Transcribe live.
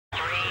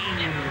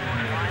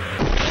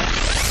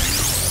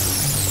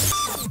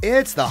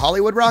It's the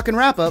Hollywood Rockin'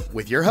 Wrap-Up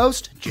with your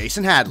host,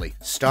 Jason Hadley.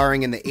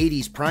 Starring in the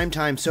 80s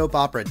primetime soap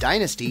opera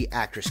Dynasty,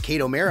 actress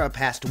Kate O'Mara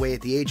passed away at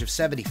the age of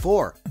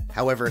 74.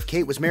 However, if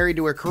Kate was married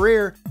to her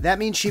career, that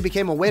means she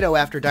became a widow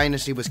after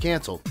Dynasty was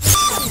canceled.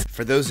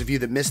 For those of you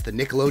that missed the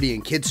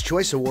Nickelodeon Kids'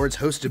 Choice Awards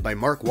hosted by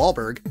Mark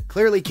Wahlberg,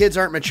 clearly kids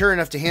aren't mature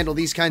enough to handle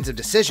these kinds of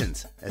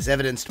decisions, as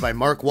evidenced by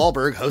Mark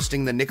Wahlberg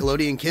hosting the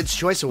Nickelodeon Kids'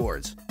 Choice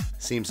Awards.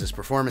 Seems his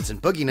performance in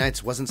Boogie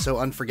Nights wasn't so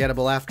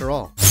unforgettable after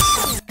all.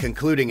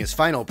 Concluding his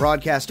final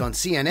broadcast on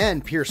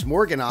CNN, Piers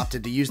Morgan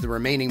opted to use the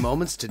remaining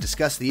moments to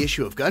discuss the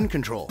issue of gun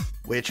control,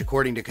 which,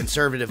 according to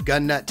conservative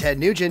gun nut Ted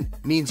Nugent,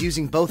 means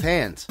using both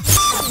hands.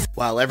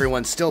 While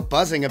everyone's still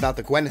buzzing about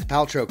the Gwyneth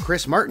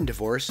Paltrow-Chris Martin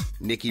divorce,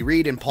 Nikki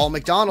Reed and Paul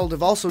McDonald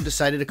have also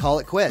decided to call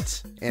it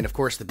quits. And of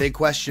course, the big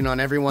question on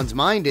everyone's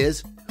mind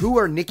is, who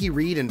are Nikki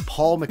Reed and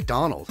Paul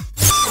McDonald?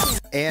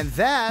 And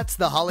that's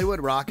the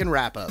Hollywood Rockin'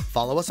 Wrap-Up.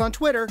 Follow us on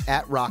Twitter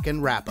at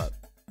Rockin' Wrap-Up.